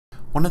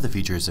One of the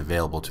features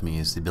available to me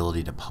is the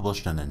ability to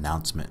publish an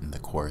announcement in the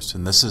course,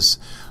 and this is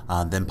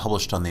then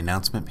published on the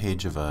announcement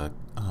page of a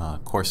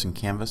course in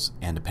Canvas,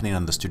 and depending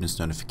on the student's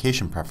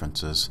notification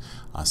preferences,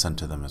 sent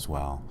to them as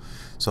well.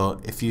 So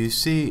if you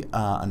see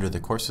under the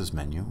courses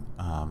menu,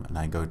 and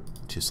I go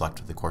to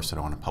select the course that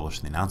I want to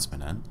publish the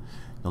announcement in,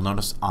 you'll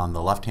notice on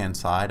the left-hand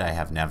side I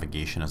have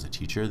navigation as a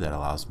teacher that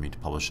allows me to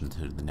publish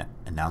into the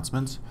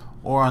announcements,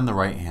 or on the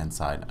right-hand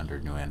side under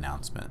New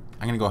Announcement.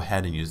 I'm going to go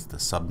ahead and use the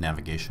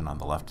sub-navigation on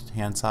the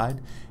left-hand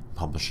side,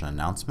 publish an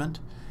announcement,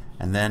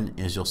 and then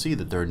as you'll see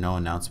that there are no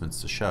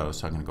announcements to show,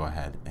 so I'm going to go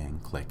ahead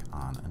and click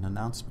on an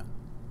announcement.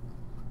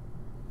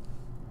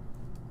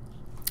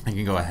 I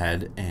can go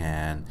ahead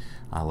and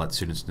let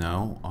students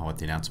know what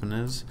the announcement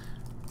is.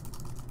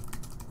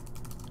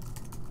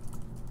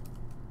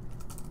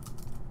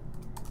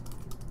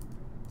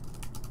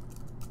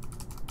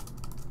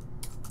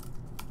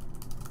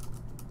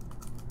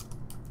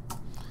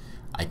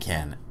 I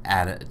can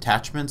add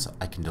attachments.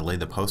 I can delay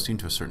the posting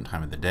to a certain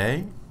time of the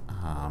day.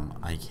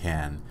 I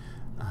can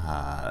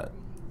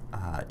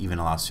even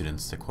allow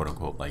students to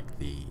quote-unquote like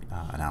the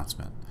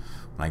announcement.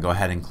 When I go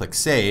ahead and click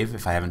Save,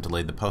 if I haven't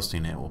delayed the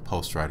posting, it will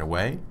post right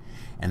away.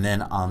 And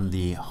then on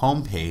the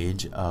home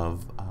page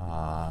of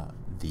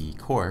the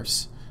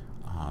course,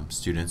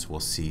 students will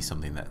see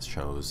something that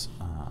shows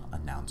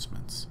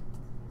announcements.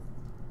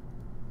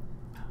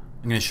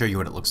 I'm going to show you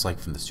what it looks like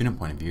from the student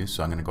point of view,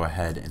 so I'm going to go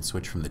ahead and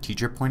switch from the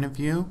teacher point of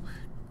view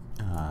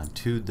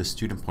to the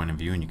student point of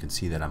view, and you can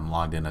see that I'm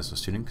logged in as a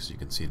student because you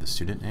can see the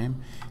student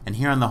name. And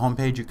here on the home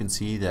page you can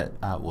see that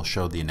will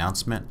show the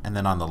announcement, and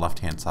then on the left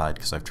hand side,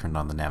 because I've turned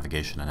on the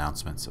navigation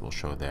announcements, it will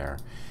show there.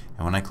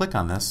 And when I click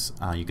on this,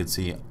 you can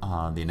see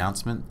the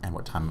announcement and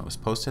what time it was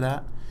posted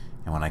at.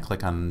 And when I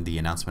click on the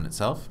announcement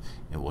itself,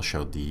 it will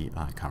show the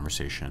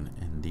conversation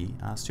in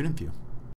the student view.